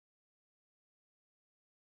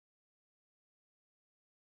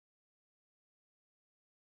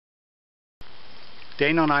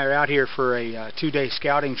Daniel and I are out here for a 2-day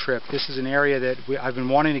scouting trip. This is an area that I've been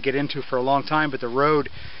wanting to get into for a long time, but the road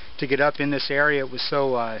to get up in this area was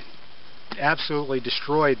so absolutely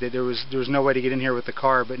destroyed that there was no way to get in here with the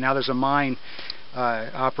car. But now there's a mine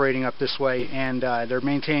operating up this way, and they're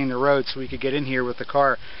maintaining the road so we could get in here with the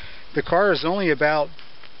car. The car is only about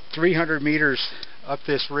 300 meters up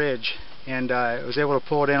this ridge, and I was able to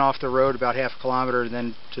pull it in off the road about half a kilometer and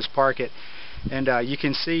then just park it. And you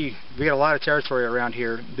can see we got a lot of territory around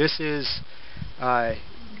here. This is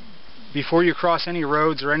before you cross any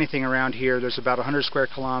roads or anything around here, there's about 100 square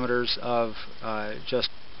kilometers of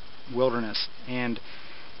just wilderness. And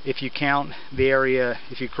if you count the area,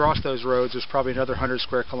 if you cross those roads, there's probably another 100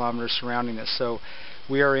 square kilometers surrounding this. So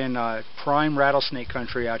we are in prime rattlesnake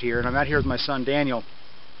country out here, and I'm out here with my son Daniel.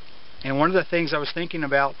 And one of the things I was thinking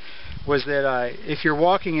about was that if you're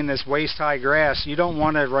walking in this waist-high grass, you don't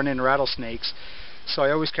want to run into rattlesnakes. So I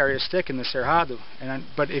always carry a stick in the cerrado.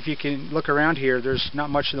 But if you can look around here, there's not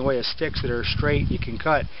much in the way of sticks that are straight you can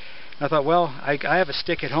cut. And I thought, well, I have a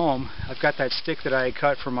stick at home. I've got that stick that I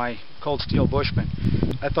cut for my Cold Steel Bushman.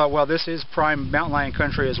 I thought, well, this is prime mountain lion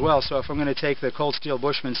country as well, so if I'm going to take the Cold Steel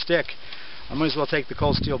Bushman stick, I might as well take the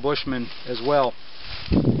Cold Steel Bushman as well.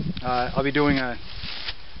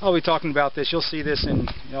 I'll be talking about this. You'll see this in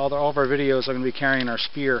all of our videos. I'm going to be carrying our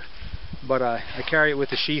spear, but I carry it with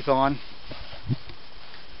the sheath on.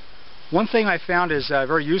 One thing I found is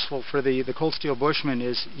very useful for the Cold Steel Bushman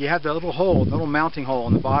is you have the little hole, the little mounting hole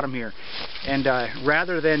in the bottom here, and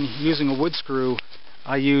rather than using a wood screw,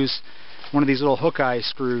 I use one of these little hook eye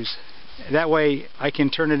screws. That way I can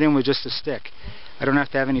turn it in with just a stick. I don't have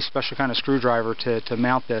to have any special kind of screwdriver to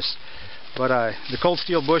mount this. But the Cold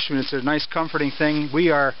Steel Bushman, it's a nice comforting thing.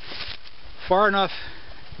 We are far enough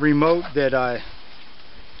remote that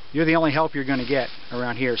you're the only help you're going to get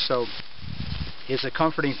around here. So it's a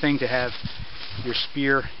comforting thing to have your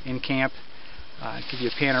spear in camp. Give you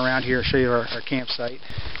a pan around here, show you our campsite.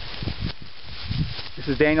 This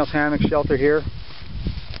is Daniel's hammock shelter here.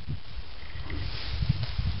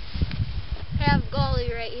 I have gully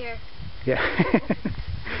right here. Yeah.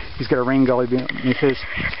 He's got a rain gully beneath his.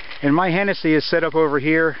 And my Hennessy is set up over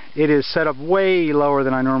here. It is set up way lower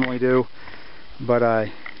than I normally do, but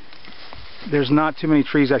there's not too many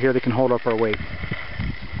trees out here that can hold up our weight.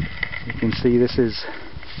 You can see this is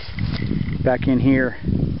back in here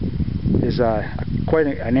is quite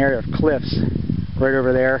an area of cliffs right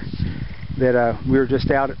over there that we were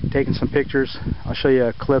just out taking some pictures. I'll show you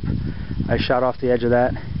a clip I shot off the edge of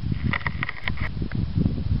that.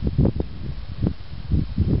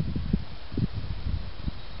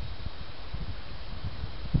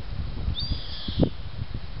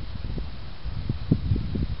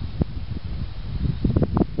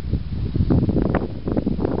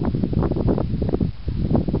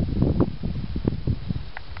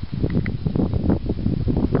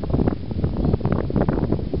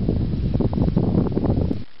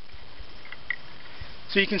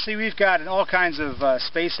 So you can see we've got all kinds of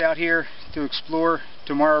space out here to explore.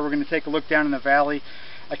 Tomorrow we're going to take a look down in the valley.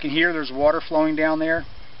 I can hear there's water flowing down there,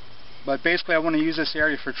 but basically I want to use this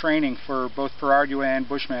area for training for both Per Ardua and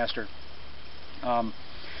Bushmaster.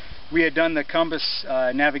 We had done the compass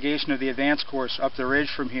navigation of the advanced course up the ridge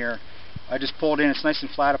from here. I just pulled in. It's nice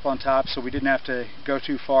and flat up on top, so we didn't have to go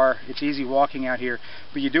too far. It's easy walking out here,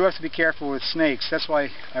 but you do have to be careful with snakes. That's why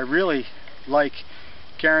I really like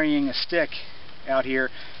carrying a stick out here.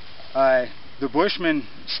 The Bushman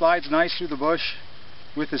slides nice through the bush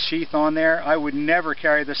with the sheath on there. I would never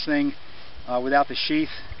carry this thing without the sheath.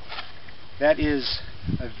 That is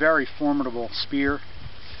a very formidable spear,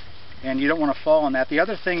 and you don't want to fall on that. The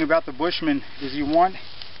other thing about the Bushman is you want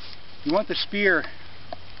the spear,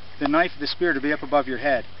 the knife of the spear, to be up above your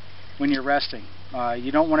head when you're resting.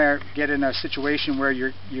 You don't want to get in a situation where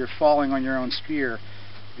you're falling on your own spear,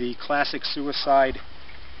 the classic suicide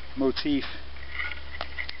motif.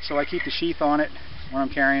 So I keep the sheath on it when I'm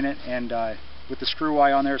carrying it, and with the screw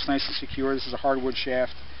eye on there, it's nice and secure. This is a hardwood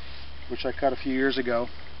shaft which I cut a few years ago.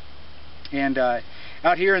 And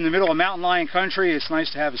out here in the middle of mountain lion country, it's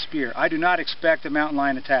nice to have a spear. I do not expect a mountain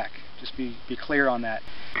lion attack. Just be clear on that.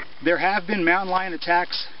 There have been mountain lion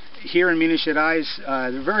attacks here in Minas Gerais.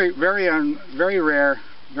 They're very rare,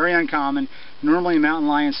 very uncommon. Normally mountain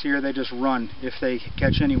lions here, they just run if they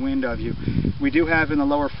catch any wind of you. We do have in the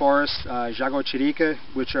lower forest jaguatirica,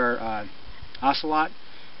 which are ocelot,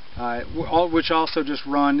 which also just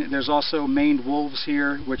run. There's also maned wolves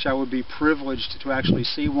here, which I would be privileged to actually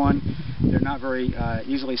see one. They're not very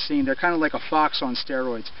easily seen. They're kind of like a fox on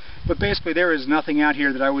steroids. But basically there is nothing out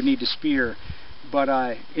here that I would need to spear. But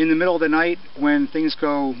in the middle of the night, when things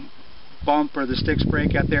go bump or the sticks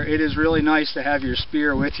break out there, it is really nice to have your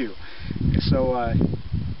spear with you. So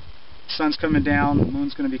sun's coming down, the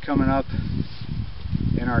moon's going to be coming up,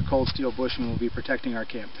 and our Cold Steel Bushman will be protecting our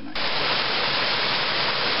camp tonight.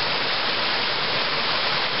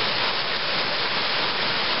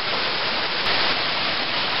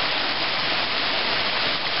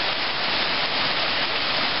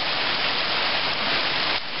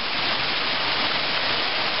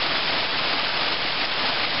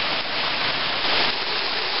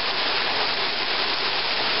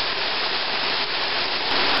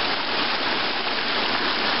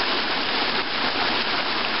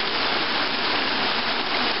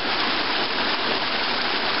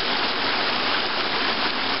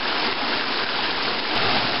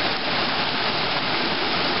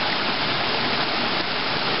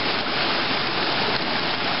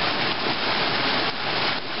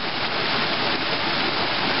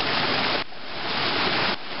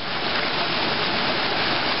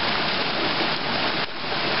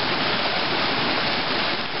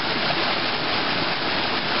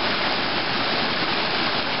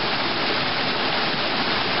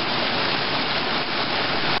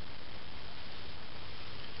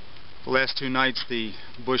 The last 2 nights the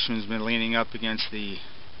Bushman's been leaning up against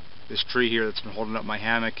this tree here that's been holding up my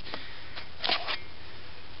hammock.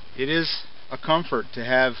 It is a comfort to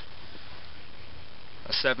have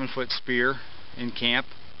a 7-foot spear in camp.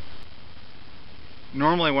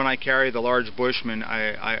 Normally when I carry the large Bushman,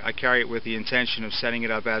 I carry it with the intention of setting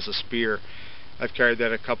it up as a spear. I've carried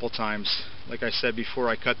that a couple times. Like I said before,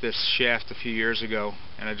 I cut this shaft a few years ago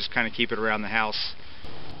and I just kind of keep it around the house.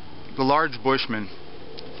 The large Bushman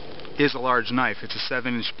is a large knife. It's a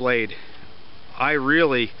 7-inch blade. I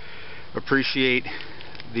really appreciate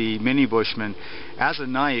the mini Bushman as a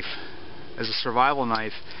knife, as a survival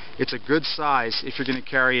knife. It's a good size if you're going to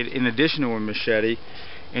carry it in addition to a machete,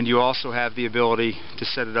 and you also have the ability to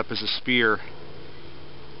set it up as a spear.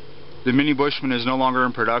 The mini Bushman is no longer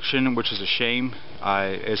in production, which is a shame.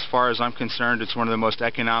 As far as I'm concerned, it's one of the most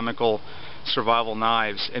economical survival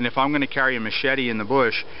knives, and if I'm going to carry a machete in the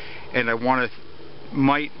bush and I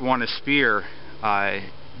might want a spear,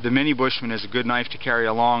 the mini Bushman is a good knife to carry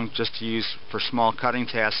along just to use for small cutting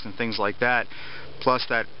tasks and things like that, plus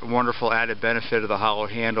that wonderful added benefit of the hollow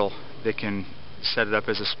handle that can set it up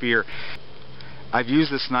as a spear. I've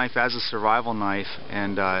used this knife as a survival knife,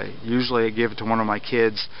 and usually I give it to one of my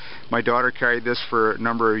kids. My daughter carried this for a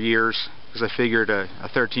number of years because I figured a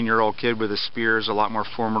 13-year-old kid with a spear is a lot more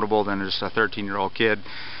formidable than just a 13-year-old kid.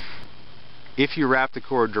 If you wrap the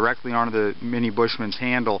cord directly onto the mini Bushman's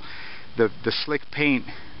handle, the slick paint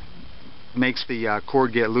makes the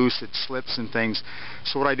cord get loose. It slips and things.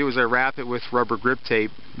 So what I do is I wrap it with rubber grip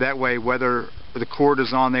tape. That way, whether the cord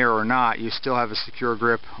is on there or not, you still have a secure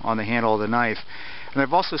grip on the handle of the knife. And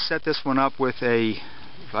I've also set this one up with a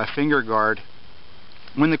finger guard.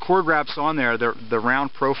 When the cord wraps on there, the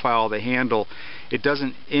round profile of the handle, it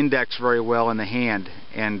doesn't index very well in the hand,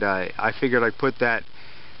 and I figured I'd put that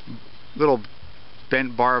little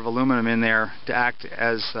bent bar of aluminum in there to act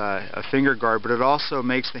as a finger guard, but it also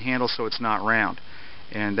makes the handle so it's not round,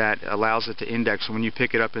 and that allows it to index. So when you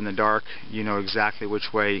pick it up in the dark, you know exactly which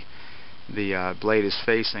way the blade is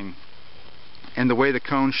facing. And the way the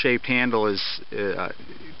cone-shaped handle is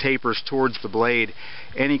tapers towards the blade,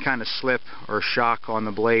 any kind of slip or shock on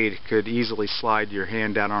the blade could easily slide your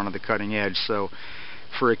hand down onto the cutting edge. So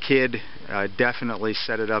for a kid, definitely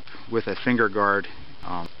set it up with a finger guard.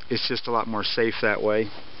 It's just a lot more safe that way.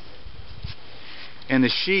 And the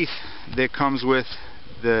sheath that comes with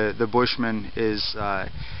the Bushman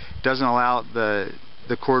doesn't allow the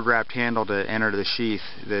cord wrapped handle to enter the sheath.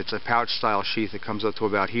 It's a pouch style sheath that comes up to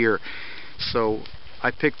about here. So I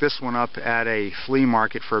picked this one up at a flea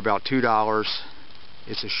market for about $2.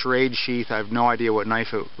 It's a charade sheath. I have no idea what knife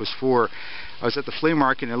it was for. I was at the flea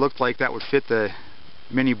market and it looked like that would fit the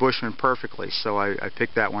mini Bushman perfectly, so I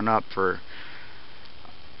picked that one up for,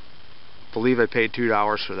 I believe I paid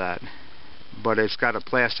 $2 for that. But it's got a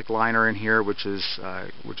plastic liner in here, which is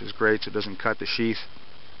great, so it doesn't cut the sheath.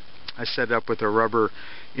 I set it up with a rubber,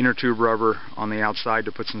 inner tube rubber on the outside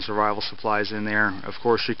to put some survival supplies in there. Of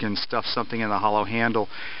course, you can stuff something in the hollow handle.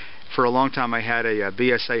 For a long time I had a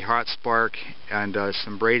BSA hot spark and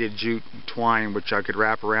some braided jute twine, which I could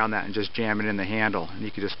wrap around that and just jam it in the handle, and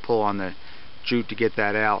you could just pull on the jute to get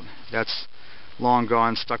that out. That's long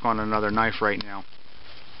gone, stuck on another knife right now.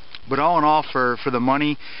 But all in all, for the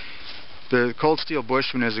money, the Cold Steel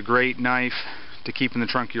Bushman is a great knife to keep in the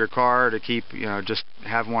trunk of your car, to keep, just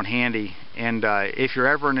have one handy. And if you're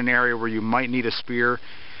ever in an area where you might need a spear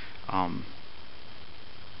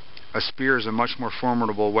is a much more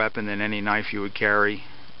formidable weapon than any knife you would carry.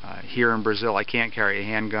 Here in Brazil, I can't carry a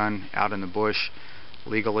handgun out in the bush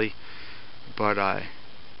legally, but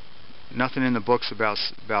nothing in the books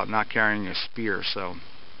about not carrying a spear, so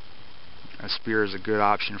a spear is a good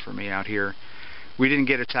option for me out here. We didn't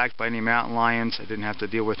get attacked by any mountain lions. I didn't have to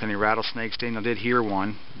deal with any rattlesnakes. Daniel did hear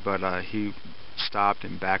one, but he stopped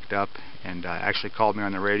and backed up and actually called me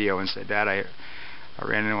on the radio and said, "Dad, I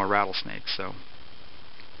ran into a rattlesnake." So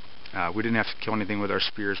we didn't have to kill anything with our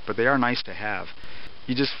spears, but they are nice to have.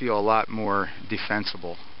 You just feel a lot more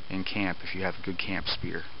defensible in camp if you have a good camp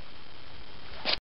spear.